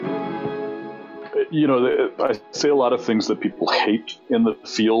I say a lot of things that people hate in the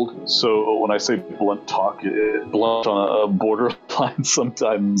field. So when I say blunt talk, blunt on a borderline,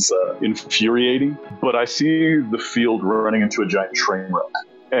 sometimes infuriating. But I see the field running into a giant train wreck.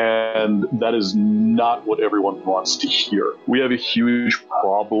 And that is not what everyone wants to hear. We have a huge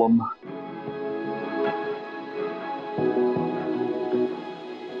problem.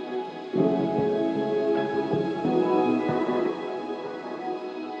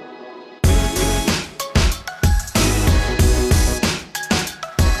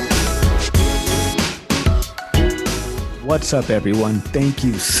 What's up, everyone? Thank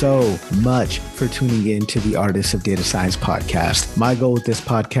you so much for tuning in to the Artists of Data Science podcast. My goal with this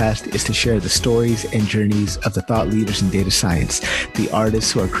podcast is to share the stories and journeys of the thought leaders in data science, the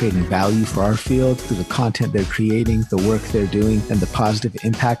artists who are creating value for our field through the content they're creating, the work they're doing, and the positive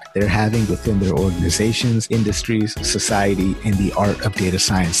impact they're having within their organizations, industries, society, and the art of data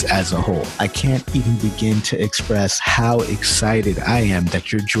science as a whole. I can't even begin to express how excited I am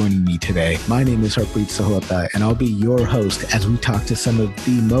that you're joining me today. My name is Harpreet Sahota, and I'll be your host as we talk to some of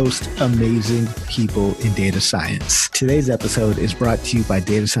the most amazing people in data science. Today's episode is brought to you by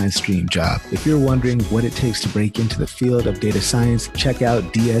Data Science Dream Job. If you're wondering what it takes to break into the field of data science, check out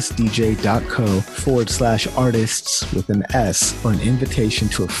dsdj.co/artists with an S for an invitation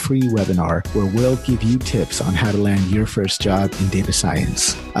to a free webinar where we'll give you tips on how to land your first job in data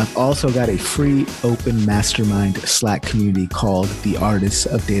science. I've also got a free open mastermind Slack community called the Artists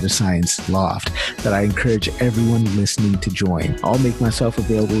of Data Science Loft that I encourage everyone listening to join. I'll make myself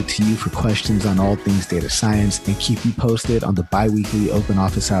available to you for questions on all things data science and keep you posted on the bi-weekly open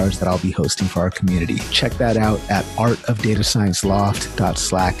office hours that I'll be hosting for our community. Check that out at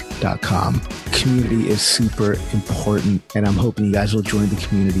artofdatascienceloft.slack.com. Community is super important, and I'm hoping you guys will join the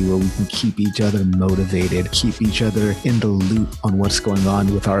community where we can keep each other motivated, keep each other in the loop on what's going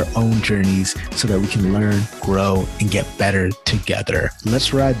on with our own journeys so that we can learn, grow, and get better together.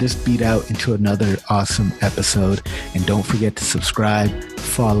 Let's ride this beat out into another awesome episode. And don't forget to subscribe,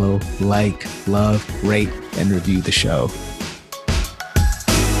 follow, like, love, rate, and review the show.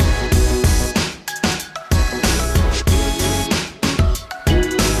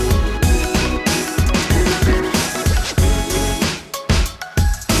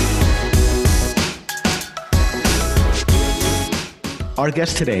 Our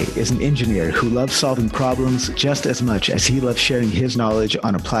guest today is an engineer who loves solving problems just as much as he loves sharing his knowledge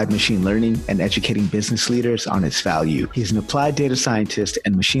on applied machine learning and educating business leaders on its value. He's an applied data scientist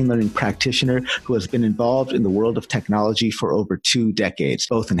and machine learning practitioner who has been involved in the world of technology for over 2 decades,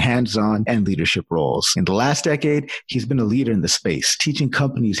 both in hands-on and leadership roles. In the last decade, he's been a leader in the space, teaching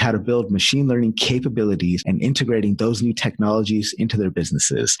companies how to build machine learning capabilities and integrating those new technologies into their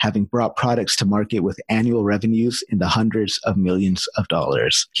businesses, having brought products to market with annual revenues in the hundreds of millions of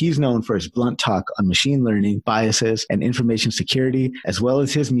dollars. He's known for his blunt talk on machine learning, biases, and information security, as well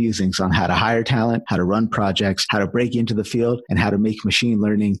as his musings on how to hire talent, how to run projects, how to break into the field, and how to make machine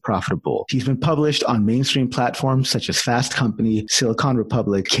learning profitable. He's been published on mainstream platforms such as Fast Company, Silicon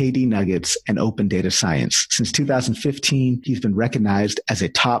Republic, KD Nuggets, and Open Data Science. Since 2015, he's been recognized as a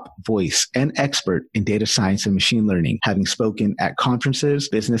top voice and expert in data science and machine learning, having spoken at conferences,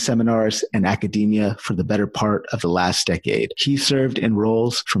 business seminars, and academia for the better part of the last decade. He served in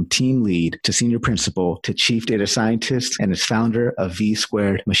roles from team lead to senior principal to chief data scientist and is founder of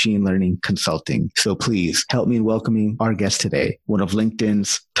V-Squared Machine Learning Consulting. So please help me in welcoming our guest today, one of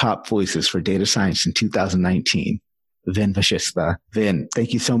LinkedIn's top voices for data science in 2019. Vashishta. Vin,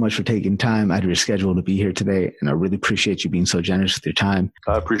 thank you so much for taking time out of your schedule to be here today, and I really appreciate you being so generous with your time.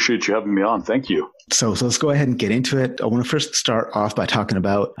 I appreciate you having me on. Thank you. So let's go ahead and get into it. I want to first start off by talking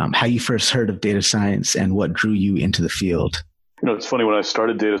about how you first heard of data science and what drew you into the field. It's funny, when I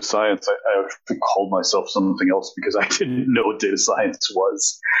started data science, I actually called myself something else because I didn't know what data science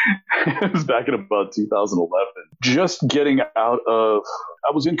was. It was back in about 2011. Just getting out of,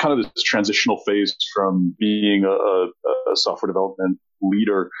 I was in kind of this transitional phase from being a software development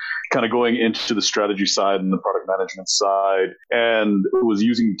leader, kind of going into the strategy side and the product management side, and was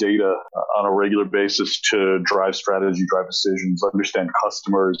using data on a regular basis to drive strategy, drive decisions, understand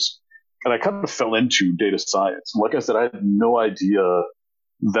customers. And I kind of fell into data science. Like I said, I had no idea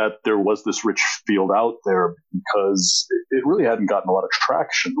that there was this rich field out there because it really hadn't gotten a lot of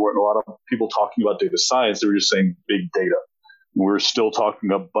traction. There weren't a lot of people talking about data science. They were just saying big data. We were still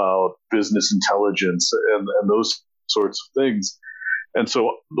talking about business intelligence and those sorts of things. And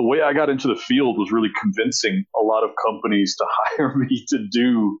so the way I got into the field was really convincing a lot of companies to hire me to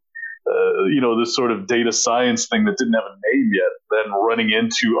do this sort of data science thing that didn't have a name yet, then running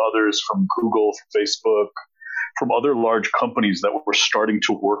into others from Google, from Facebook, from other large companies that were starting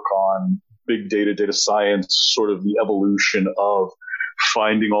to work on big data, data science, sort of the evolution of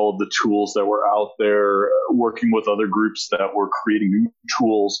finding all of the tools that were out there, working with other groups that were creating new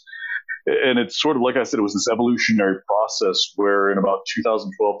tools. And it's sort of, like I said, it was this evolutionary process where in about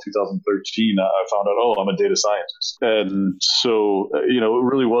 2012, 2013, I found out, oh, I'm a data scientist. And so, it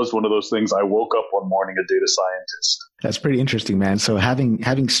really was one of those things. I woke up one morning a data scientist. That's pretty interesting, man. So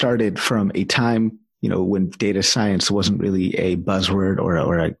having started from a time, when data science wasn't really a buzzword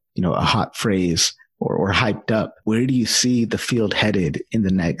or a hot phrase or hyped up, where do you see the field headed in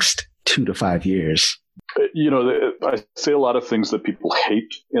the next 2 to 5 years? I say a lot of things that people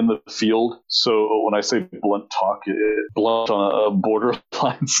hate in the field. So when I say blunt talk, blunt on a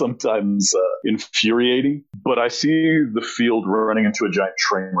borderline, sometimes infuriating. But I see the field running into a giant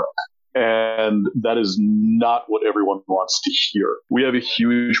train wreck. And that is not what everyone wants to hear. We have a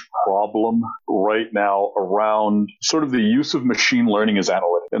huge problem right now around sort of the use of machine learning as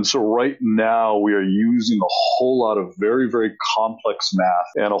analytics. And so right now we are using a whole lot of very, very complex math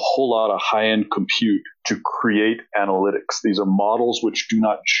and a whole lot of high-end compute to create analytics. These are models which do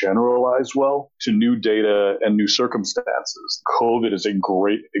not generalize well to new data and new circumstances. COVID is a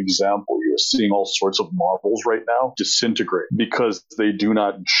great example. You're seeing all sorts of models right now disintegrate because they do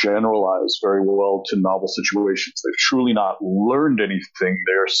not generalize very well to novel situations. They've truly not learned anything.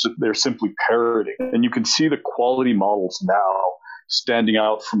 They're simply parroting. And you can see the quality models now standing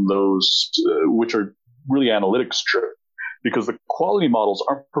out from those which are really analytics driven, because the quality models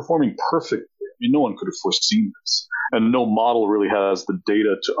aren't performing perfectly. No one could have foreseen this. And no model really has the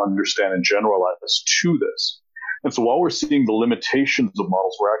data to understand and generalize to this. And so while we're seeing the limitations of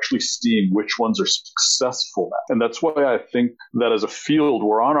models, we're actually seeing which ones are successful now. And that's why I think that as a field,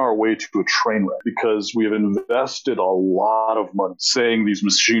 we're on our way to a train wreck, because we have invested a lot of money saying these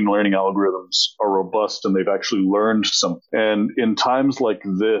machine learning algorithms are robust and they've actually learned something. And in times like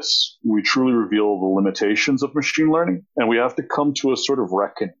this, we truly reveal the limitations of machine learning. And we have to come to a sort of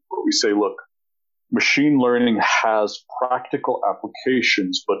reckoning where we say, look, machine learning has practical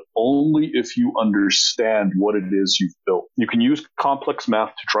applications, but only if you understand what it is you've built. You can use complex math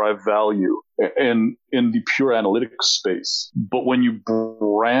to drive value in the pure analytics space. But when you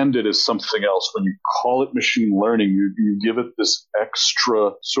brand it as something else, when you call it machine learning, you give it this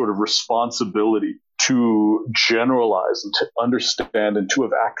extra sort of responsibility to generalize and to understand and to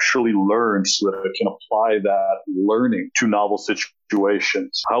have actually learned so that it can apply that learning to novel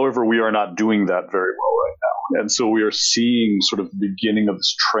situations. However, we are not doing that very well right now. And so we are seeing sort of the beginning of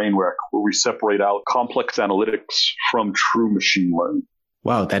this train wreck where we separate out complex analytics from true machine learning.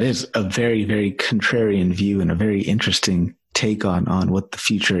 Wow, that is a very, very contrarian view and a very interesting take on what the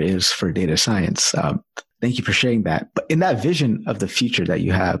future is for data science. Thank you for sharing that. But in that vision of the future that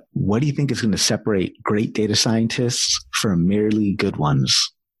you have, what do you think is going to separate great data scientists from merely good ones?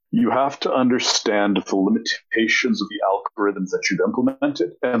 You have to understand the limitations of the algorithms that you've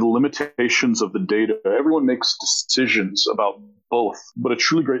implemented and the limitations of the data. Everyone makes decisions about both, but a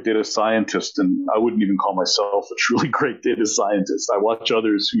truly great data scientist, and I wouldn't even call myself a truly great data scientist. I watch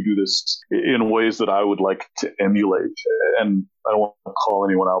others who do this in ways that I would like to emulate. And I don't want to call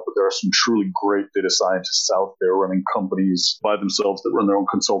anyone out, but there are some truly great data scientists out there running companies by themselves that run their own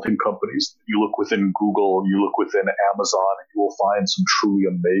consulting companies. You look within Google, you look within Amazon, and you will find some truly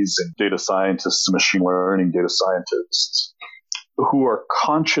amazing data scientists and machine learning data scientists who are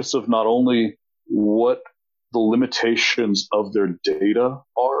conscious of not only what the limitations of their data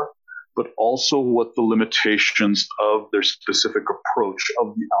are, but also what the limitations of their specific approach,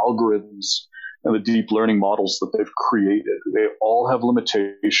 of the algorithms and the deep learning models that they've created. They all have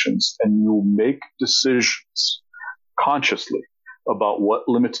limitations, and you make decisions consciously about what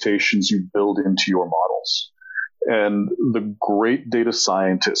limitations you build into your models. And the great data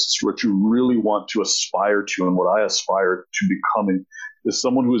scientists, what you really want to aspire to, and what I aspire to becoming, is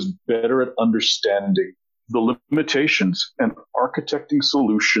someone who is better at understanding the limitations and architecting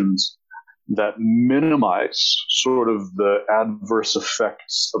solutions that minimize sort of the adverse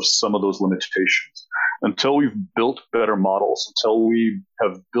effects of some of those limitations. Until we've built better models, until we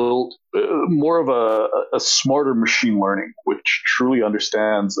have built more of a smarter machine learning, which truly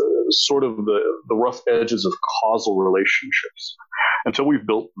understands sort of the rough edges of causal relationships, until we've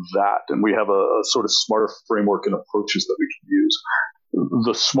built that and we have a sort of smarter framework and approaches that we can use,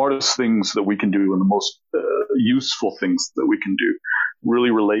 the smartest things that we can do and the most useful things that we can do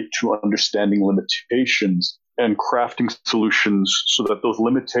really relate to understanding limitations and crafting solutions so that those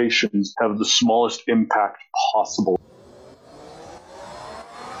limitations have the smallest impact possible.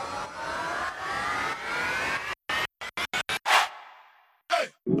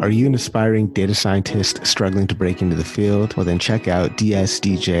 Are you an aspiring data scientist struggling to break into the field? Well, then check out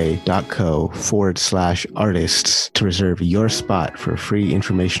dsdj.co/artists to reserve your spot for a free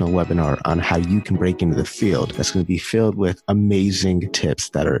informational webinar on how you can break into the field. That's going to be filled with amazing tips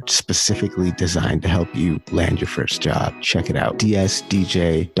that are specifically designed to help you land your first job. Check it out.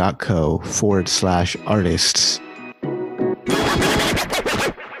 dsdj.co/artists.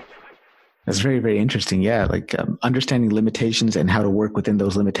 That's very, very interesting. Yeah, like understanding limitations and how to work within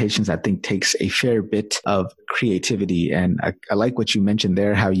those limitations, I think takes a fair bit of creativity. And I like what you mentioned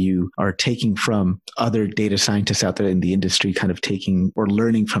there, how you are taking from other data scientists out there in the industry, kind of taking or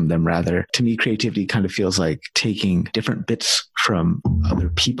learning from them rather. To me, creativity kind of feels like taking different bits from other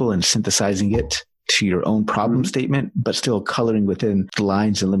people and synthesizing it to your own problem statement, but still coloring within the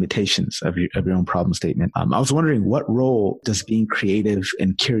lines and limitations of your own problem statement. I was wondering, what role does being creative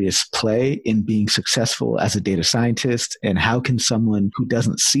and curious play in being successful as a data scientist? And how can someone who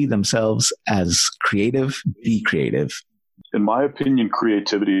doesn't see themselves as creative be creative? In my opinion,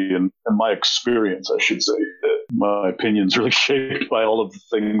 creativity and my experience, I should say, my opinion is really shaped by all of the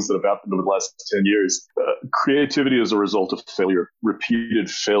things that have happened over the last 10 years. Creativity is a result of failure, repeated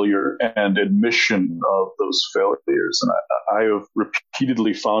failure, and admission of those failures. And I have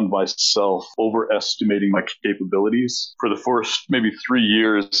repeatedly found myself overestimating my capabilities. For the first maybe 3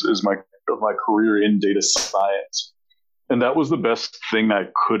 years of my career in data science. And that was the best thing I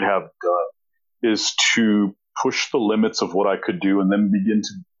could have done, is to push the limits of what I could do and then begin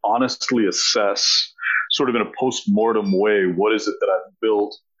to honestly assess, sort of in a post-mortem way, what is it that I've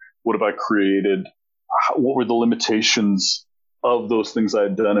built? What have I created? What were the limitations of those things I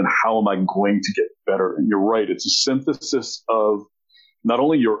had done, and how am I going to get better? And you're right, it's a synthesis of not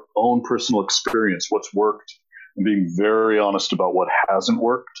only your own personal experience, what's worked, and being very honest about what hasn't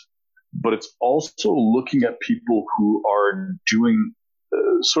worked, but it's also looking at people who are doing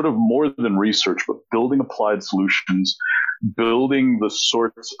sort of more than research, but building applied solutions, building the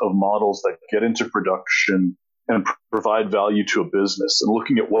sorts of models that get into production and provide value to a business, and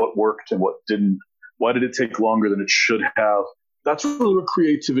looking at what worked and what didn't. Why did it take longer than it should have? That's really what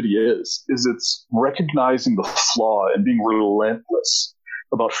creativity is it's recognizing the flaw and being relentless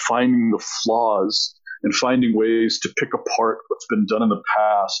about finding the flaws and finding ways to pick apart what's been done in the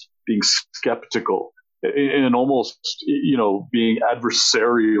past, being skeptical, and almost, being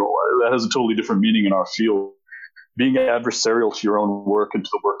adversarial. That has a totally different meaning in our field. Being adversarial to your own work and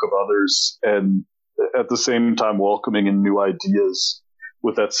to the work of others, and at the same time welcoming in new ideas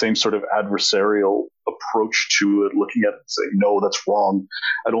with that same sort of adversarial approach to it, looking at it and saying, no, that's wrong.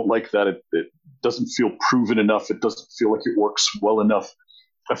 I don't like that. It doesn't feel proven enough. It doesn't feel like it works well enough.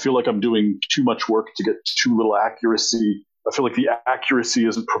 I feel like I'm doing too much work to get too little accuracy. I feel like the accuracy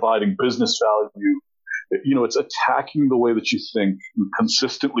isn't providing business value. It's attacking the way that you think and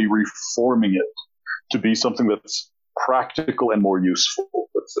consistently reforming it to be something that's practical and more useful.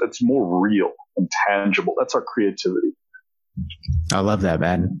 It's more real and tangible. That's our creativity. I love that,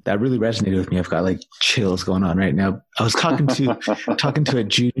 man. That really resonated with me. I've got like chills going on right now. I was talking to a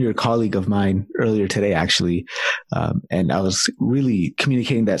junior colleague of mine earlier today, actually. And I was really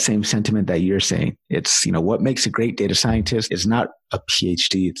communicating that same sentiment that you're saying. It's, what makes a great data scientist is not a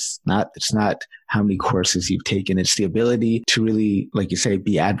PhD. It's not how many courses you've taken. It's the ability to really, like you say,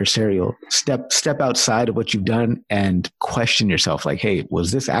 be adversarial, step outside of what you've done and question yourself. Like, hey,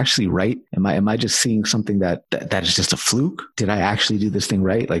 was this actually right? Am I just seeing something that is just a fluke? Did I actually do this thing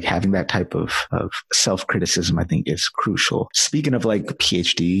right? Like having that type of self-criticism, I think, is crucial. Speaking of like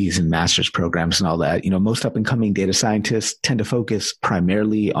PhDs and master's programs and all that, most up and coming data scientists tend to focus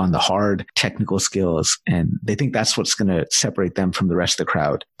primarily on the hard technical skills, and they think that's what's going to separate them from the rest of the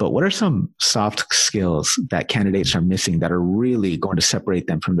crowd. But what are some soft skills that candidates are missing that are really going to separate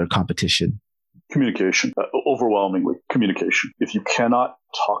them from their competition? Communication, overwhelmingly communication. If you cannot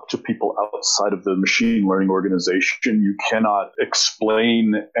talk to people outside of the machine learning organization, you cannot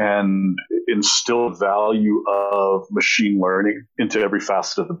explain and instill value of machine learning into every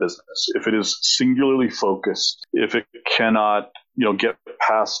facet of the business. If it is singularly focused, if it cannot get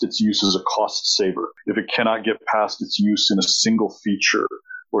past its use as a cost saver, if it cannot get past its use in a single feature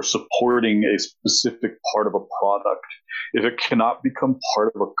or supporting a specific part of a product, if it cannot become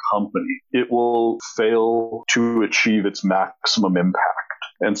part of a company, it will fail to achieve its maximum impact.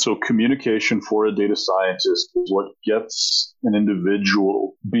 And so communication for a data scientist is what gets an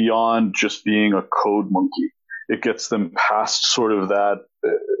individual beyond just being a code monkey. It gets them past sort of that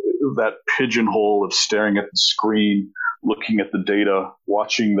pigeonhole of staring at the screen, looking at the data,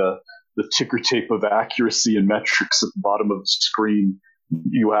 watching the ticker tape of accuracy and metrics at the bottom of the screen.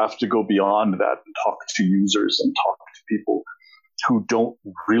 You have to go beyond that and talk to users and talk to people who don't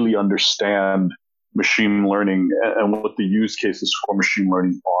really understand machine learning and what the use cases for machine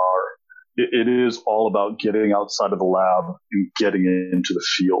learning are. It is all about getting outside of the lab and getting into the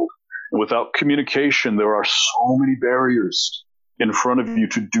field. And without communication, there are so many barriers in front of you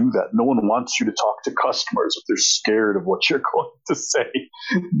to do that. No one wants you to talk to customers if they're scared of what you're going to say.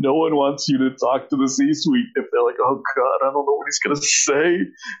 No one wants you to talk to the C-suite if they're like, oh God, I don't know what he's going to say.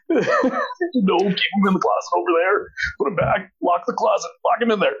 No, keep him in the closet over there. Put him back. Lock the closet. Lock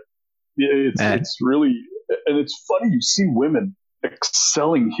him in there. It's really, and it's funny, you see women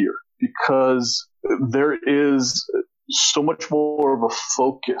excelling here because there is so much more of a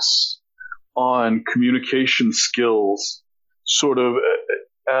focus on communication skills sort of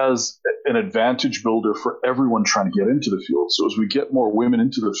as an advantage builder for everyone trying to get into the field. So as we get more women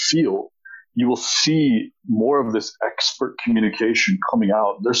into the field, you will see more of this expert communication coming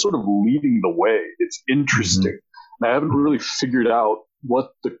out. They're sort of leading the way. It's interesting. And I haven't really figured out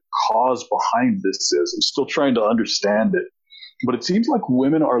what the cause behind this is. I'm still trying to understand it. But it seems like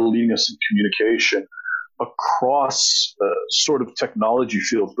women are leading us in communication across sort of technology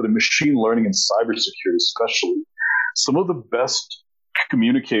fields, but in machine learning and cybersecurity especially. Some of the best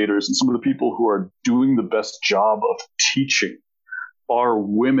communicators and some of the people who are doing the best job of teaching are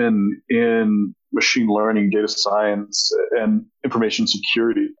women in machine learning, data science, and information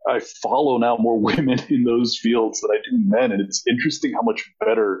security. I follow now more women in those fields than I do men, and it's interesting how much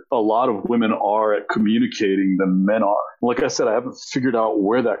better a lot of women are at communicating than men are. Like I said, I haven't figured out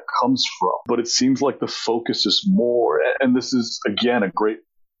where that comes from, but it seems like the focus is more, and this is, again, a great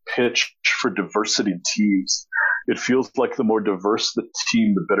pitch for diversity teams. It feels like the more diverse the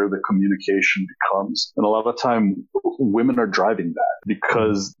team, the better the communication becomes. And a lot of time, women are driving that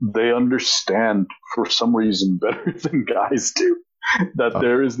because they understand for some reason better than guys do that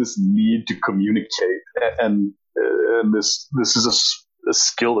there is this need to communicate. And this is a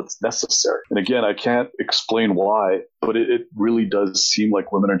skill that's necessary. And again, I can't explain why, but it really does seem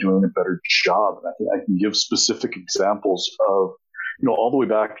like women are doing a better job. And I can give specific examples of, all the way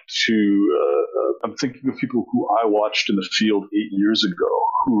back to, I'm thinking of people who I watched in the field 8 years ago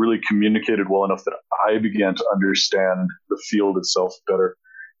who really communicated well enough that I began to understand the field itself better,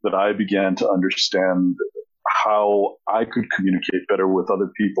 that I began to understand how I could communicate better with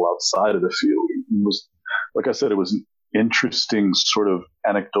other people outside of the field. It was, like I said, it was an interesting sort of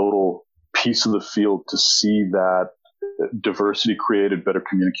anecdotal piece of the field to see that diversity created better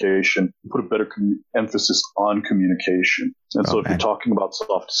communication, put a better emphasis on communication. And so if you're talking about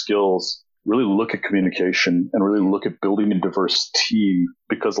soft skills, really look at communication and really look at building a diverse team,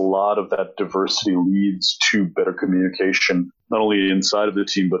 because a lot of that diversity leads to better communication, not only inside of the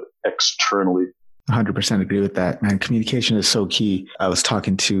team, but externally. 100% agree with that, man. Communication is so key. I was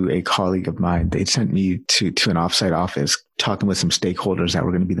talking to a colleague of mine. They sent me to an offsite office, talking with some stakeholders that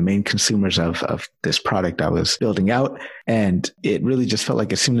were going to be the main consumers of this product I was building out. And it really just felt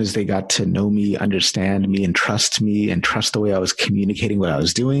like as soon as they got to know me, understand me, and trust the way I was communicating what I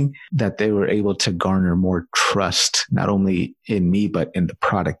was doing, that they were able to garner more trust, not only in me, but in the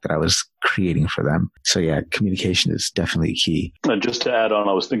product that I was creating for them. So yeah, communication is definitely key. And just to add on,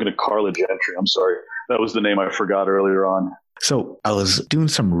 I was thinking of Carla Gentry. I'm sorry. That was the name I forgot earlier on. So I was doing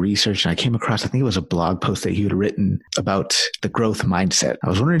some research and I came across, I think it was a blog post that you had written about the growth mindset. I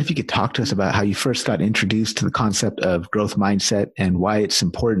was wondering if you could talk to us about how you first got introduced to the concept of growth mindset and why it's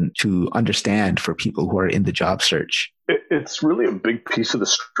important to understand for people who are in the job search. It's really a big piece of the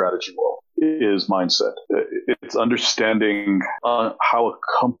strategy role. Is mindset. It's understanding how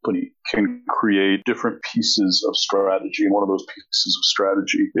a company can create different pieces of strategy. And one of those pieces of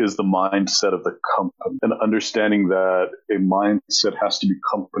strategy is the mindset of the company, and understanding that a mindset has to be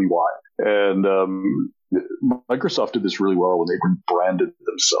company-wide. And Microsoft did this really well when they rebranded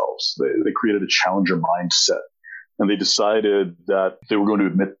themselves. They created a challenger mindset. And they decided that they were going to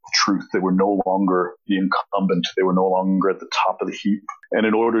admit the truth. They were no longer the incumbent. They were no longer at the top of the heap. And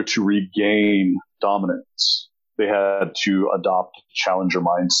in order to regain dominance, they had to adopt a challenger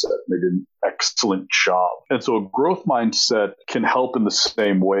mindset. They did an excellent job. And so a growth mindset can help in the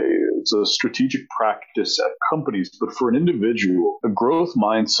same way. It's a strategic practice at companies, but for an individual, a growth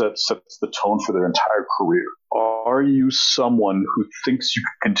mindset sets the tone for their entire career. Are you someone who thinks you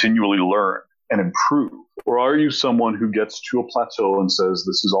can continually learn and improve? Or are you someone who gets to a plateau and says,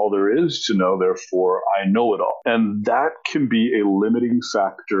 this is all there is to know, therefore I know it all? And that can be a limiting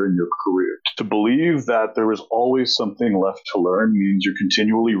factor in your career. To believe that there is always something left to learn means you're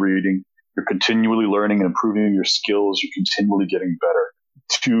continually reading, you're continually learning and improving your skills, you're continually getting better.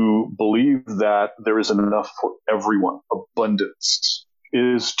 To believe that there is enough for everyone, abundance,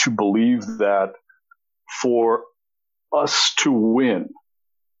 is to believe that for us to win,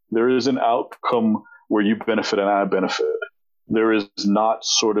 there is an outcome where you benefit and I benefit. There is not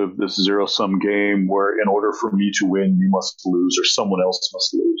sort of this zero-sum game where in order for me to win, you must lose or someone else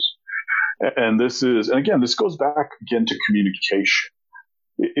must lose. And again, this goes back again to communication.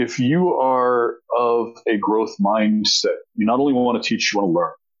 If you are of a growth mindset, you not only want to teach, you want to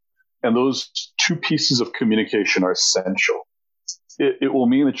learn. And those two pieces of communication are essential. It will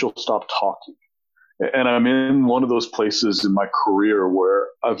mean that you'll stop talking. And I'm in one of those places in my career where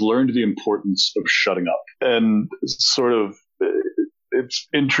I've learned the importance of shutting up. And sort of, it's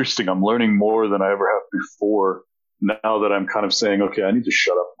interesting. I'm learning more than I ever have before now that I'm kind of saying, okay, I need to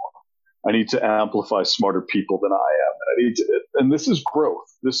shut up more. I need to amplify smarter people than I am. And this is growth.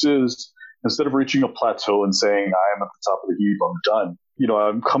 This is, instead of reaching a plateau and saying, I am at the top of the heap, I'm done.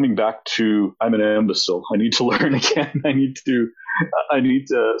 I'm coming back to, I'm an imbecile. I need to learn again. I need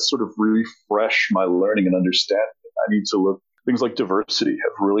to sort of refresh my learning and understanding. I need to look, things like diversity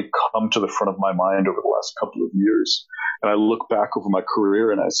have really come to the front of my mind over the last couple of years. And I look back over my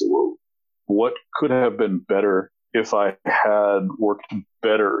career and I say, well, what could have been better if I had worked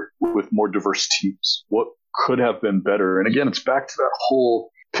better with more diverse teams? What could have been better? And again, it's back to that whole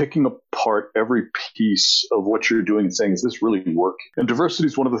picking apart every piece of what you're doing and saying, is this really working? And diversity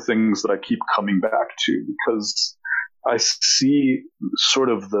is one of the things that I keep coming back to because I see sort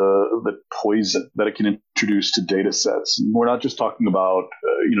of the poison that it can introduce to data sets. And we're not just talking about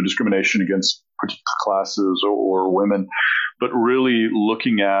discrimination against particular classes or women, but really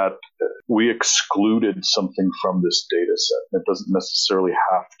looking at we excluded something from this data set. It doesn't necessarily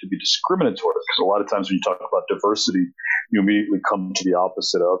have to be discriminatory because a lot of times when you talk about diversity, you immediately come to the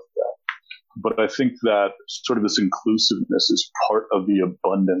opposite of that. But I think that sort of this inclusiveness is part of the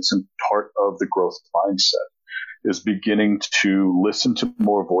abundance and part of the growth mindset, is beginning to listen to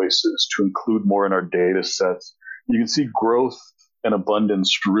more voices, to include more in our data sets. You can see growth and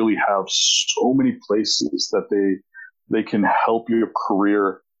abundance really have so many places that they can help your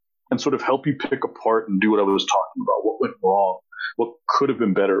career and sort of help you pick apart and do what I was talking about. What went wrong? What could have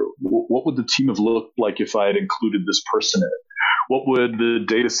been better? What would the team have looked like if I had included this person in it? What would the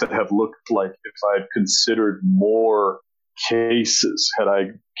data set have looked like if I had considered more cases? Had I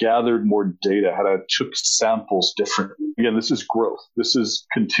gathered more data? Had I took samples differently? Again, this is growth. This is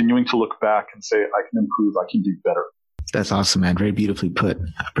continuing to look back and say, I can improve. I can do better. That's awesome, man. Very beautifully put.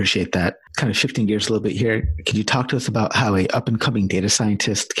 I appreciate that. Kind of shifting gears a little bit here. Could you talk to us about how a up and coming data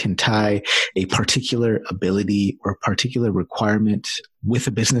scientist can tie a particular ability or particular requirement with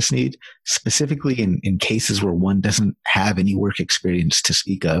a business need, specifically in cases where one doesn't have any work experience to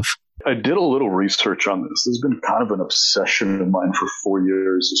speak of? I did a little research on this. This has been kind of an obsession of mine for 4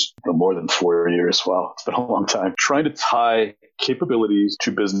 years, more than 4 years. Wow, it's been a long time. Trying to tie capabilities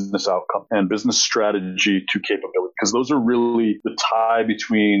to business outcome and business strategy to capability, because those are really the tie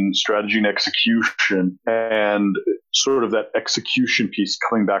between strategy and execution, and sort of that execution piece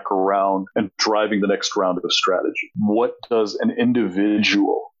coming back around and driving the next round of strategy. What does an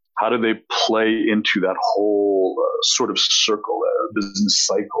individual, how do they play into that whole sort of circle, business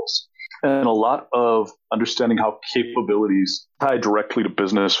cycles? And a lot of understanding how capabilities tie directly to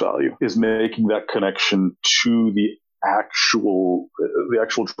business value is making that connection to the actual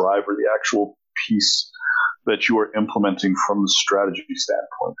driver, the actual piece that you are implementing from the strategy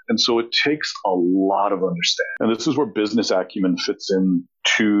standpoint. And so it takes a lot of understanding. And this is where business acumen fits in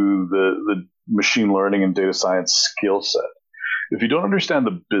to the machine learning and data science skill set. If you don't understand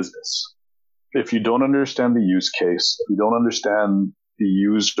the business, if you don't understand the use case, if you don't understand the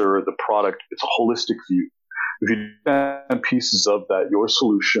user, the product, it's a holistic view. If you understand pieces of that, your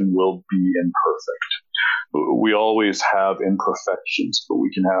solution will be imperfect. We always have imperfections, but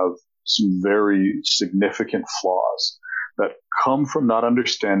we can have some very significant flaws that come from not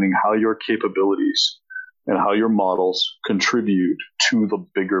understanding how your capabilities and how your models contribute to the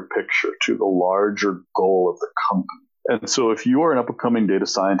bigger picture, to the larger goal of the company. And so if you are an up-and-coming data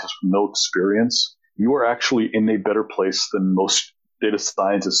scientist with no experience, you are actually in a better place than most data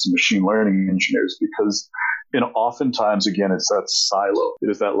scientists and machine learning engineers, because oftentimes, again, it's that silo.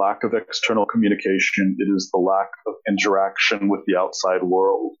 It is that lack of external communication. It is the lack of interaction with the outside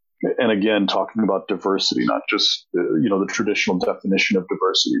world. And again, talking about diversity, not just the traditional definition of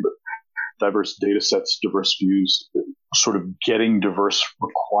diversity, but diverse data sets, diverse views, sort of getting diverse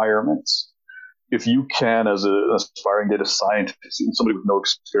requirements. If you can, as an aspiring data scientist, even somebody with no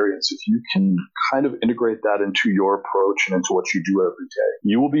experience, if you can kind of integrate that into your approach and into what you do every day,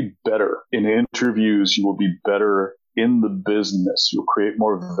 you will be better in interviews. You will be better in the business. You'll create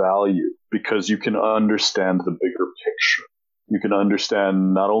more value because you can understand the bigger picture. You can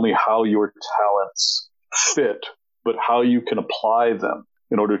understand not only how your talents fit but how you can apply them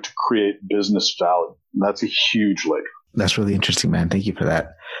in order to create business value. And that's a huge layer. That's really interesting, man. Thank you for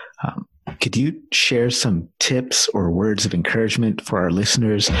that. Could you share some tips or words of encouragement for our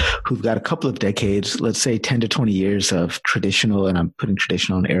listeners who've got a couple of decades, let's say 10 to 20 years of traditional, and I'm putting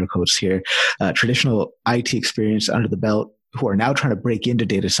traditional in air quotes here, traditional IT experience under the belt, who are now trying to break into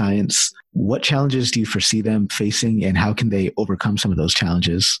data science? What challenges do you foresee them facing, and how can they overcome some of those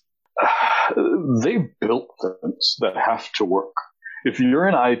challenges? They've built things that have to work. If you're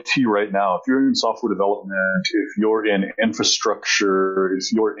in IT right now, if you're in software development, if you're in infrastructure,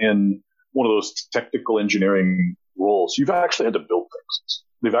 if you're in one of those technical engineering roles, you've actually had to build things.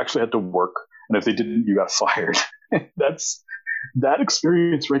 They've actually had to work. And if they didn't, you got fired. That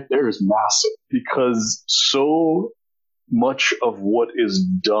experience right there is massive, because so much of what is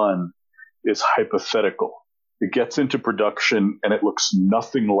done is hypothetical. It gets into production and it looks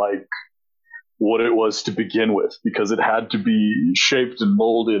nothing like what it was to begin with, because it had to be shaped and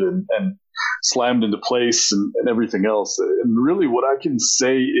molded and slammed into place and everything else. And really what I can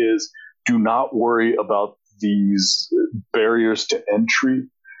say is, do not worry about these barriers to entry.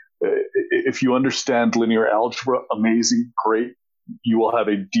 If you understand linear algebra, amazing, great. You will have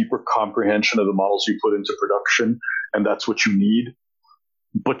a deeper comprehension of the models you put into production, and that's what you need.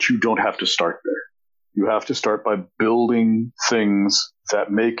 But you don't have to start there. You have to start by building things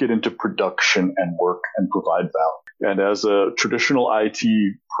that make it into production and work and provide value. And as a traditional IT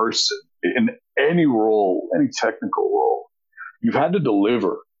person, in any role, any technical role, you've had to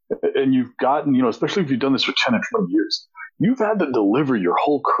deliver. And you've gotten, especially if you've done this for 10 or 20 years, you've had to deliver your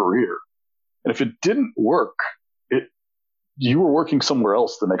whole career. And if it didn't work, you were working somewhere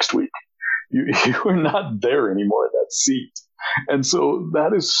else the next week. You were not there anymore at that seat. And so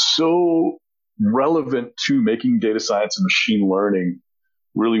that is so relevant to making data science and machine learning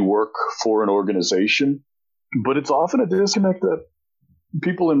really work for an organization. But it's often a disconnect that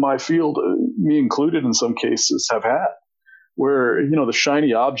people in my field, me included in some cases, have had, where, the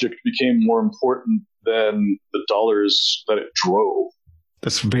shiny object became more important than the dollars that it drove.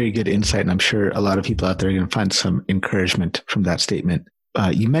 That's very good insight. And I'm sure a lot of people out there are going to find some encouragement from that statement.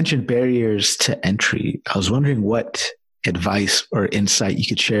 You mentioned barriers to entry. I was wondering what advice or insight you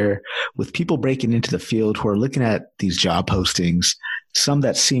could share with people breaking into the field who are looking at these job postings, some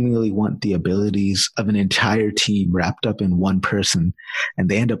that seemingly want the abilities of an entire team wrapped up in one person, and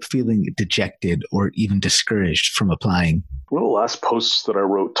they end up feeling dejected or even discouraged from applying. One of the last posts that I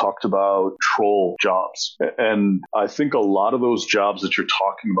wrote talked about troll jobs. And I think a lot of those jobs that you're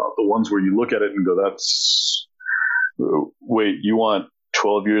talking about, the ones where you look at it and go, wait, you want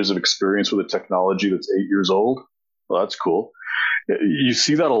 12 years of experience with a technology that's 8 years old? Well, that's cool. You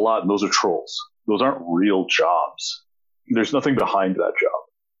see that a lot, and those are trolls. Those aren't real jobs. There's nothing behind that job.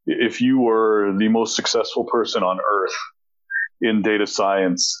 If you were the most successful person on earth in data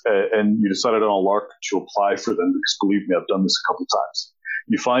science and you decided on a lark to apply for them, because believe me, I've done this a couple of times,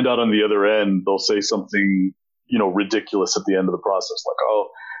 you find out on the other end, they'll say something, ridiculous at the end of the process, like,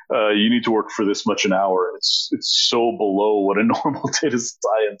 you need to work for this much an hour. It's so below what a normal data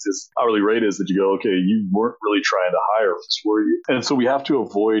scientist hourly rate is that you go, okay, you weren't really trying to hire us, were you? And so we have to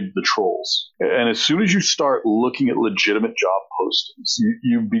avoid the trolls. And as soon as you start looking at legitimate job postings,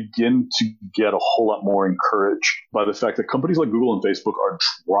 you begin to get a whole lot more encouraged by the fact that companies like Google and Facebook are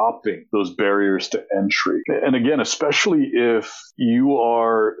dropping those barriers to entry. And again, especially if you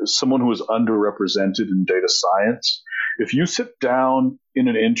are someone who is underrepresented in data science, if you sit down in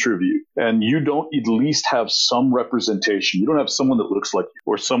an interview and you don't at least have some representation, you don't have someone that looks like you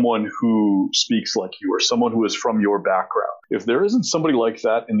or someone who speaks like you or someone who is from your background. If there isn't somebody like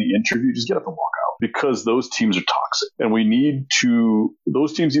that in the interview, just get up and walk out, because those teams are toxic. And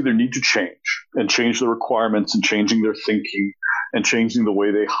those teams either need to change the requirements and changing their thinking and changing the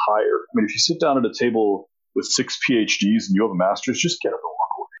way they hire. I mean, if you sit down at a table with 6 PhDs and you have a master's, just get up and walk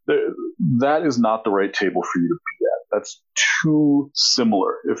away. That is not the right table for you to be at. That's too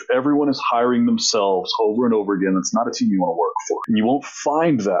similar. If everyone is hiring themselves over and over again, that's not a team you want to work for. And you won't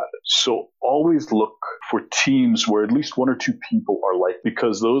find that. So always look for teams where at least one or two people are like,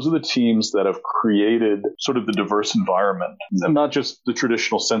 because those are the teams that have created sort of the diverse environment, and not just the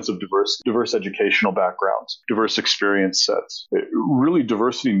traditional sense of diverse educational backgrounds, diverse experience sets. Really,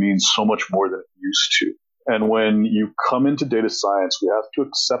 diversity means so much more than it used to. And when you come into data science, we have to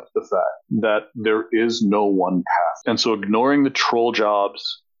accept the fact that there is no one path. And so ignoring the troll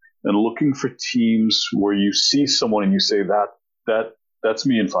jobs and looking for teams where you see someone and you say, that's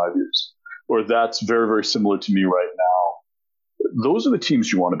me in 5 years, or that's very, very similar to me right now. Those are the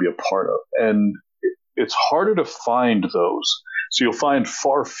teams you want to be a part of. And it's harder to find those. So you'll find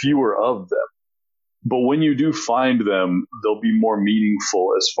far fewer of them. But when you do find them, they'll be more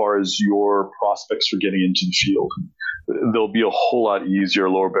meaningful as far as your prospects for getting into the field. They'll be a whole lot easier,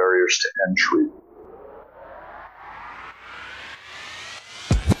 lower barriers to entry.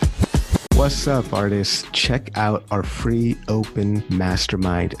 What's up, artists? Check out our free open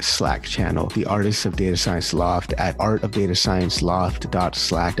mastermind Slack channel, the Artists of Data Science Loft, at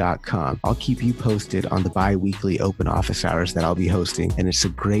artofdatascienceloft.slack.com. I'll keep you posted on the bi-weekly open office hours that I'll be hosting, and it's a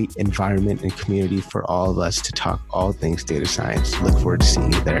great environment and community for all of us to talk all things data science. Look forward to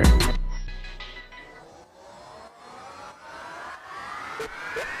seeing you there.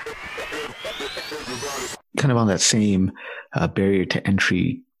 Kind of on that same barrier to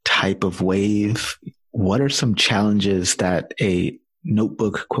entry type of wave, what are some challenges that a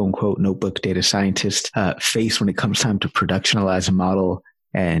notebook, quote unquote, notebook data scientist face when it comes time to productionalize a model?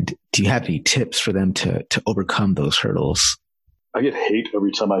 And do you have any tips for them to overcome those hurdles? I get hate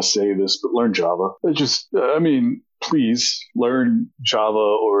every time I say this, but learn Java. Please learn Java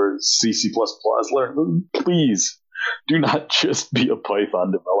or C++. Please do not just be a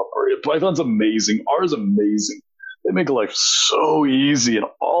Python developer. Python's amazing. R is amazing. They make life so easy, and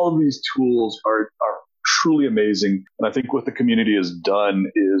all of these tools are truly amazing. And I think what the community has done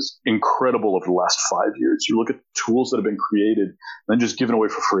is incredible over the last 5 years. You look at tools that have been created and then just given away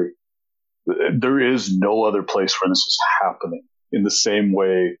for free. There is no other place where this is happening in the same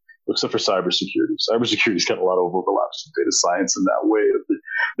way, except for cybersecurity. Cybersecurity's got a lot of overlaps with data science in that way of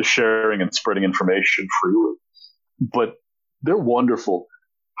the sharing and spreading information freely. But they're wonderful.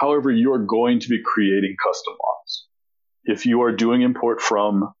 However, you're going to be creating custom models. If you are doing import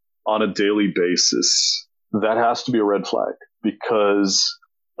from on a daily basis, that has to be a red flag, because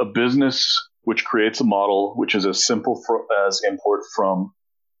a business which creates a model which is as simple as import from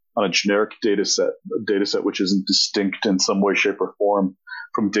on a generic data set which isn't distinct in some way, shape, or form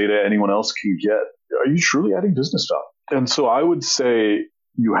from data anyone else can get, are you truly adding business value? And so I would say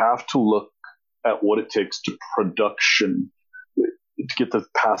you have to look at what it takes to production, to get the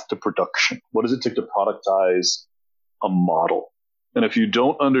path to production. What does it take to productize a model? And if you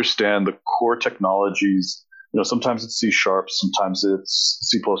don't understand the core technologies, sometimes it's C#, sometimes it's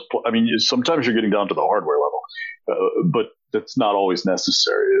C++. Sometimes you're getting down to the hardware level, but that's not always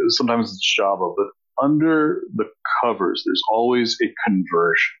necessary. Sometimes it's Java, but under the covers, there's always a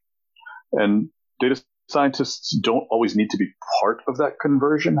conversion. And data scientists don't always need to be part of that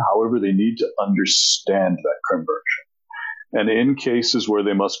conversion. However, they need to understand that conversion. And in cases where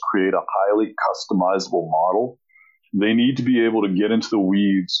they must create a highly customizable model, they need to be able to get into the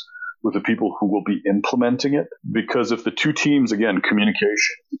weeds with the people who will be implementing it. Because if the two teams, again,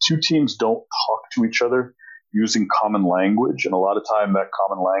 communication, the two teams don't talk to each other using common language, and a lot of time that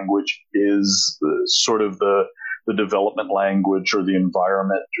common language is the development language or the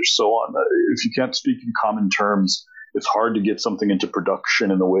environment or so on. If you can't speak in common terms, it's hard to get something into production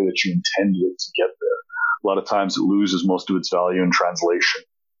in the way that you intended it to get there. A lot of times it loses most of its value in translation.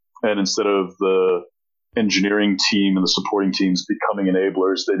 And instead of the engineering team and the supporting teams becoming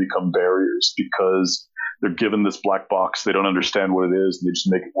enablers, they become barriers because they're given this black box. They don't understand what it is. And they just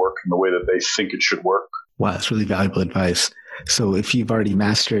make it work in the way that they think it should work. Wow, that's really valuable advice. So if you've already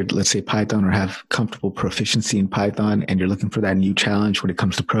mastered, let's say, Python, or have comfortable proficiency in Python, and you're looking for that new challenge when it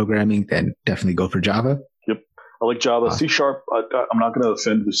comes to programming, then definitely go for Java. Yep. I like Java. Awesome. C#, I'm not going to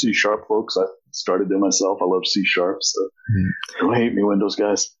offend the C# folks. I started there myself. I love C#. So don't hate me, Windows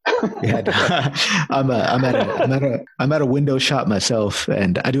guys. Yeah, I'm at a Windows shop myself,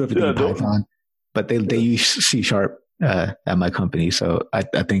 and I do everything in Python, but they use C# at my company. So I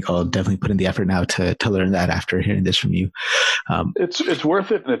think I'll definitely put in the effort now to learn that after hearing this from you. It's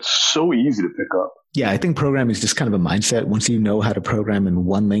worth it, and it's so easy to pick up. Yeah, I think programming is just kind of a mindset. Once you know how to program in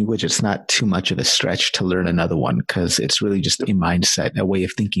one language, it's not too much of a stretch to learn another one, because it's really just a mindset, a way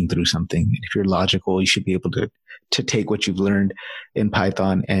of thinking through something. If you're logical, you should be able to take what you've learned in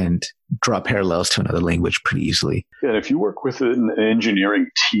Python and draw parallels to another language pretty easily. Yeah, and if you work with an engineering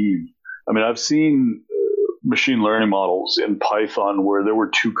team, I've seen machine learning models in Python where there were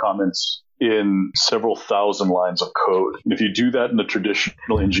 2 comments in several thousand lines of code. And if you do that in a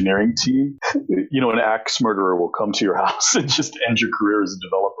traditional engineering team, an axe murderer will come to your house and just end your career as a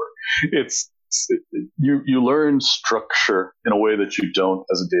developer. You learn structure in a way that you don't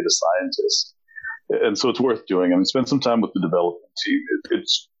as a data scientist. And so it's worth doing. Spend some time with the development team.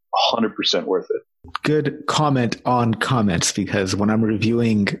 It's 100% worth it. Good comment on comments, because when I'm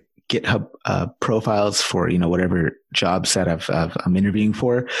reviewing GitHub profiles for whatever jobs that I'm interviewing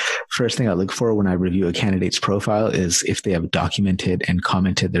for, first thing I look for when I review a candidate's profile is if they have documented and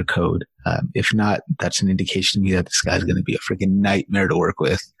commented their code. If not, that's an indication to me that this guy's going to be a freaking nightmare to work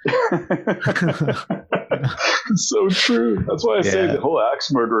with. So true. That's why I say the whole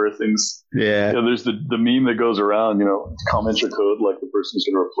axe murderer things. Yeah. There's the meme that goes around, comment your code like the person who's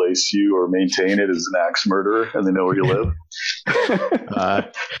going to replace you or maintain it is an axe murderer and they know where you live.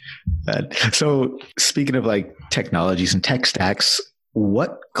 So speaking of like technologies and tech stacks,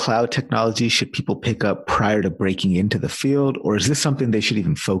 what cloud technology should people pick up prior to breaking into the field? Or is this something they should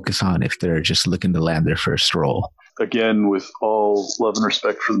even focus on if they're just looking to land their first role? Again, with all love and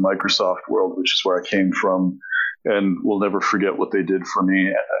respect for the Microsoft world, which is where I came from, and we'll never forget what they did for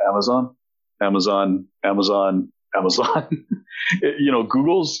me. Amazon.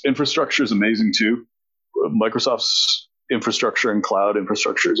 Google's infrastructure is amazing too. Microsoft's infrastructure and cloud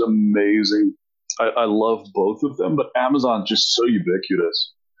infrastructure is amazing. I love both of them, but Amazon's just so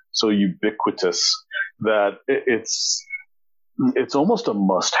ubiquitous that it's almost a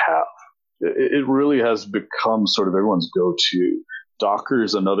must-have. It really has become sort of everyone's go-to. Docker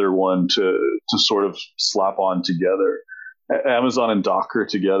is another one to sort of slap on together. Amazon and Docker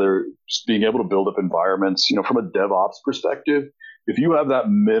together, just being able to build up environments, from a DevOps perspective, if you have that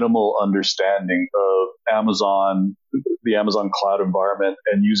minimal understanding of Amazon, the Amazon cloud environment,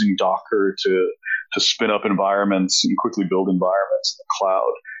 and using Docker to spin up environments and quickly build environments in the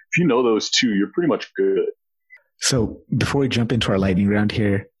cloud, if you know those two, you're pretty much good. So before we jump into our lightning round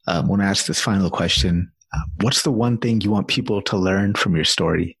here, I want to ask this final question. What's the one thing you want people to learn from your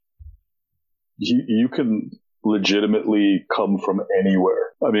story? You can legitimately come from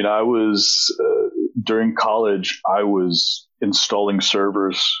anywhere. I mean, during college, I was installing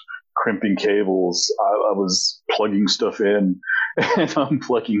servers, crimping cables. I was plugging stuff in and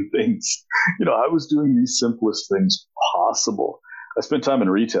unplugging things. I was doing the simplest things possible. I spent time in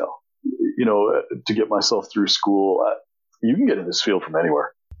retail, to get myself through school. You can get in this field from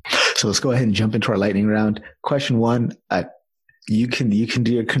anywhere. So let's go ahead and jump into our lightning round. Question one, you can do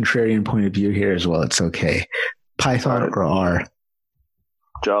your contrarian point of view here as well. It's okay. Python or R?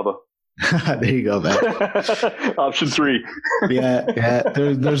 Java. There you go, man. Option 3. Yeah.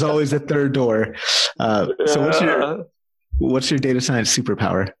 There's always a third door. So what's your data science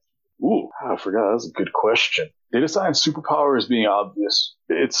superpower? Ooh, I forgot. That's a good question. Data science superpower is being obvious.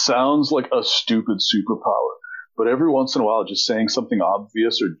 It sounds like a stupid superpower, but every once in a while, just saying something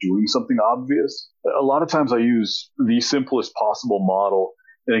obvious or doing something obvious. A lot of times I use the simplest possible model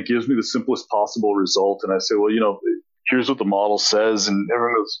and it gives me the simplest possible result. And I say, well, here's what the model says. And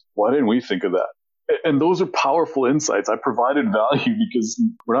everyone goes, why didn't we think of that? And those are powerful insights. I provided value because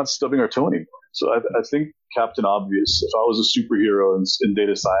we're not stubbing our toe anymore. So I think Captain Obvious, if I was a superhero in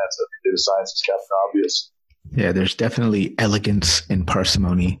data science, I think data science is Captain Obvious. Yeah, there's definitely elegance and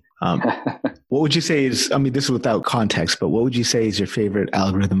parsimony. What would you say is, this is without context, but what would you say is your favorite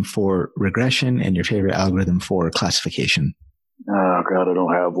algorithm for regression and your favorite algorithm for classification? Oh, God, I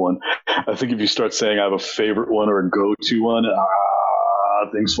don't have one. I think if you start saying I have a favorite one or a go-to one,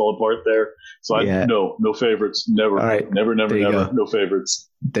 things fall apart there. So no favorites. Never. All right. Never. No favorites.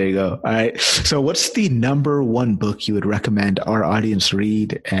 There you go. All right. So what's the number one book you would recommend our audience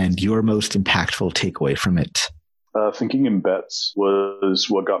read and your most impactful takeaway from it? Thinking in Bets was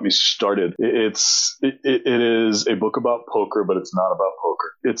what got me started. It is a book about poker, but it's not about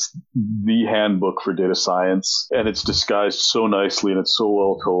poker. It's the handbook for data science, and it's disguised so nicely, and it's so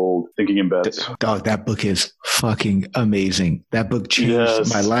well told. Thinking in Bets. Dog, that book is fucking amazing. That book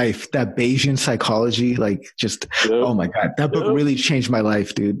changed my life. That Bayesian psychology, oh my God, that book really changed my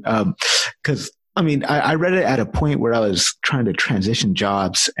life, dude. Because I read it at a point where I was trying to transition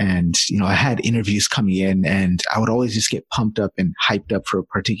jobs and, I had interviews coming in and I would always just get pumped up and hyped up for a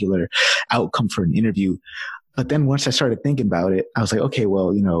particular outcome for an interview. But then once I started thinking about it, I was like, okay,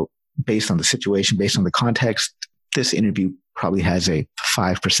 well, based on the situation, based on the context, this interview probably has a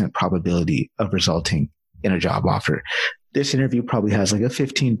 5% probability of resulting in a job offer. This interview probably has like a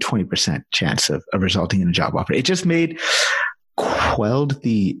 15, 20% chance of resulting in a job offer. It just quelled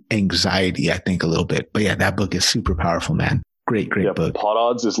the anxiety, I think, a little bit. But yeah, that book is super powerful, man. Great book. Pot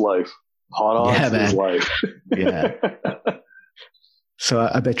odds is life. Is life. Yeah. So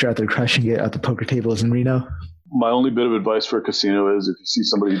I bet you're out there crushing it at the poker tables in Reno. My only bit of advice for a casino is if you see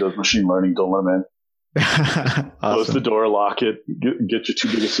somebody who does machine learning, don't let them in. Awesome. Close the door, lock it, get your 2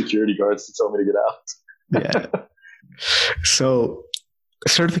 biggest security guards to tell me to get out. Yeah. So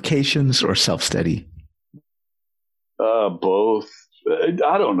certifications or self-study? Both.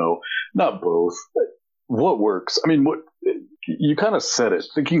 I don't know. Not both. What works? What you kind of said it.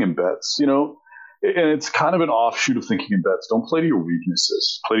 Thinking in Bets, and it's kind of an offshoot of Thinking in Bets. Don't play to your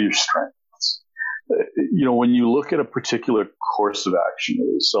weaknesses. Play to your strengths. When you look at a particular course of action,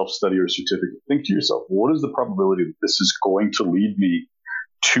 whether it's self-study or certificate, think to yourself, what is the probability that this is going to lead me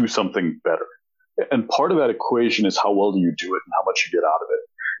to something better? And part of that equation is how well do you do it and how much you get out of it.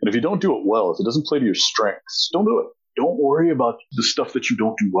 And if you don't do it well, if it doesn't play to your strengths, don't do it. Don't worry about the stuff that you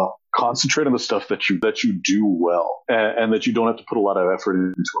don't do well. Concentrate on the stuff that you do well and that you don't have to put a lot of effort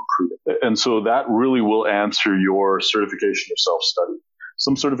into improving. And so that really will answer your certification of self-study.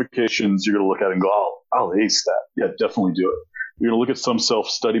 Some certifications you're going to look at and go, oh, I'll ace that. Yeah, definitely do it. You're going to look at some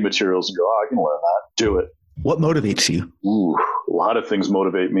self-study materials and go, oh, I can learn that. Do it. What motivates you? Ooh, a lot of things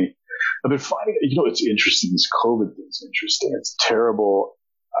motivate me. I've been finding, it's interesting. This COVID thing's interesting. It's terrible.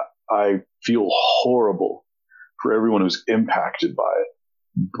 I feel horrible for everyone who's impacted by it.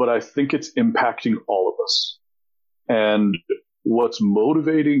 But I think it's impacting all of us. And what's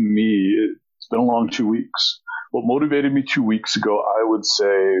motivating me, it's been a long 2 weeks. What motivated me 2 weeks ago, I would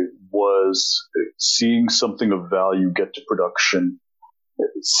say, was seeing something of value get to production,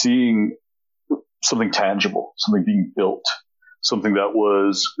 seeing something tangible, something being built, something that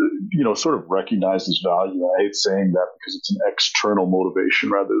was, sort of recognized as value. I hate saying that because it's an external motivation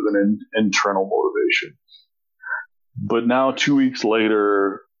rather than an internal motivation. But now 2 weeks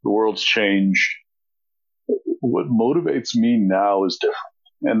later, the world's changed. What motivates me now is different,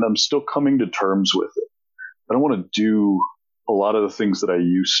 and I'm still coming to terms with it. I don't want to do a lot of the things that I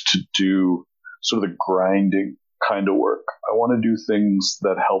used to do, sort of the grinding kind of work. I want to do things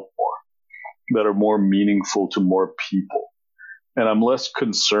that help more, that are more meaningful to more people. And I'm less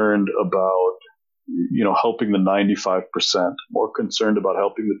concerned about, helping the 95%, more concerned about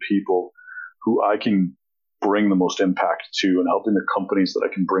helping the people who I can bring the most impact to and helping the companies that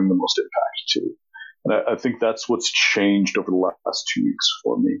I can bring the most impact to. And I think that's what's changed over the last 2 weeks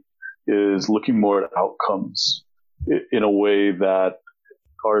for me, is looking more at outcomes in a way that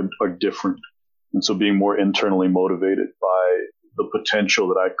are different. And so being more internally motivated by the potential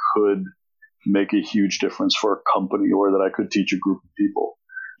that I could make a huge difference for a company or that I could teach a group of people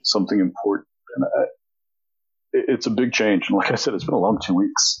something important. And it's a big change. And like I said, it's been a long 2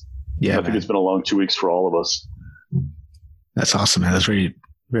 weeks. Yeah, I think it's been a long 2 weeks for all of us. That's awesome, man. That's very,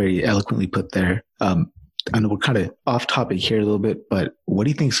 very eloquently put there. I know we're kind of off topic here a little bit, but what do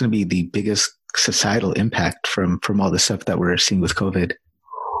you think is going to be the biggest societal impact from all the stuff that we're seeing with COVID?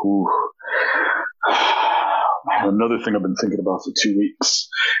 Ooh. Another thing I've been thinking about for 2 weeks,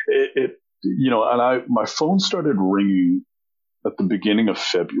 my phone started ringing at the beginning of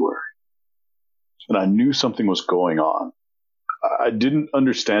February, and I knew something was going on. I didn't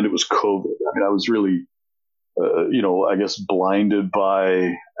understand it was COVID. I mean, I was really, I guess blinded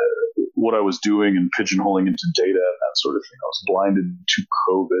by what I was doing and pigeonholing into data and that sort of thing. I was blinded to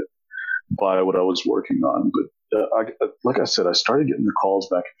COVID by what I was working on. But like I said, I started getting the calls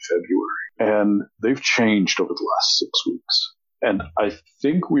back in February, and they've changed over the last 6 weeks. And I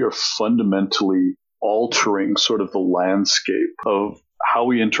think we are fundamentally altering sort of the landscape of how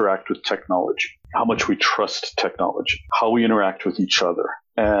we interact with technology, how much we trust technology, how we interact with each other,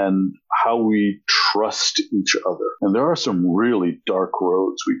 and how we trust each other. And there are some really dark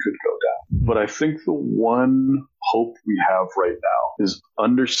roads we could go down. But I think the one hope we have right now is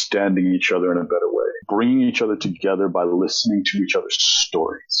understanding each other in a better way, bringing each other together by listening to each other's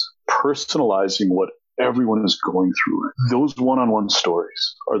stories, personalizing what everyone is going through. Those one-on-one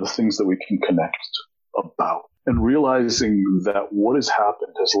stories are the things that we can connect about, and realizing that what has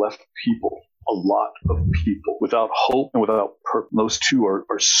happened has left a lot of people without hope and without purpose. Those two are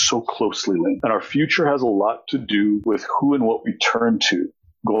so closely linked. And our future has a lot to do with who and what we turn to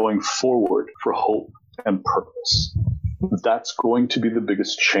going forward for hope and purpose. That's going to be the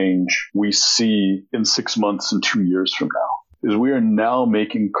biggest change we see in 6 months and 2 years from now, is we are now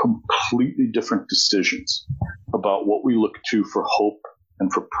making completely different decisions about what we look to for hope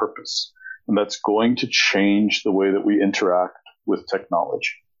and for purpose. And that's going to change the way that we interact with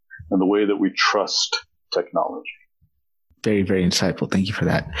technology and the way that we trust technology. Very, very insightful. Thank you for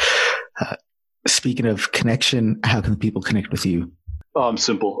that. Speaking of connection, how can people connect with you?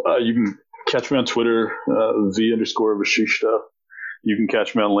 Simple. You can catch me on Twitter, _Vashishta. You can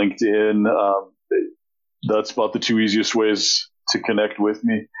catch me on LinkedIn. That's about the two easiest ways to connect with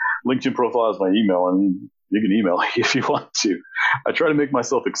me. LinkedIn profile is my email. I mean, you can email me if you want to. I try to make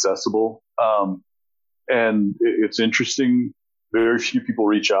myself accessible. And it's interesting. Very few people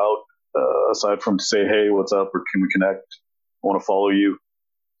reach out aside from to say, hey, what's up? Or can we connect? I want to follow you.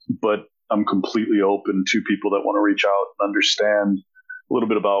 But I'm completely open to people that want to reach out and understand a little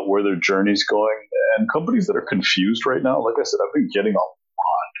bit about where their journey's going. And companies that are confused right now, like I said, I've been getting a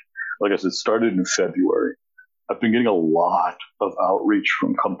lot. Like I said, it started in February. I've been getting a lot of outreach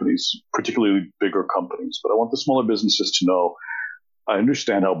from companies, particularly bigger companies, but I want the smaller businesses to know I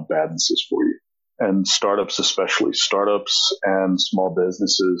understand how bad this is for you. And startups, especially startups and small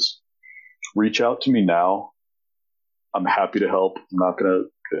businesses, reach out to me now. I'm happy to help. I'm not going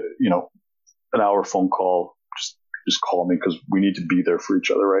to, an hour phone call, just call me, because we need to be there for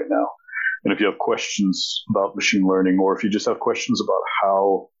each other right now. And if you have questions about machine learning, or if you just have questions about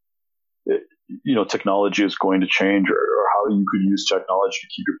how technology is going to change, or how you could use technology to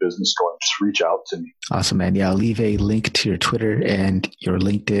keep your business going, just reach out to me. Awesome, man. Yeah, I'll leave a link to your Twitter and your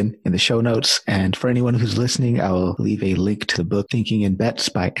LinkedIn in the show notes. And for anyone who's listening, I'll leave a link to the book Thinking in Bets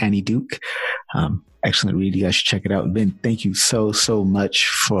by Annie Duke. Excellent read. You guys should check it out. Ben, thank you so much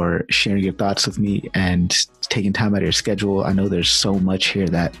for sharing your thoughts with me and taking time out of your schedule. I know there's so much here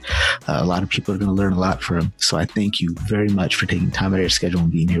that a lot of people are going to learn a lot from. So I thank you very much for taking time out of your schedule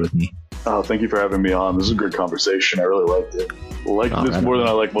and being here with me. Oh, thank you for having me on. This is a good conversation. I really liked it. This more than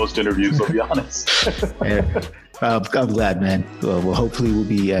I like most interviews, I'll be honest. I'm glad, man. Well, hopefully we'll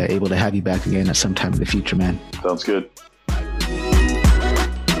be able to have you back again at some time in the future, man. Sounds good.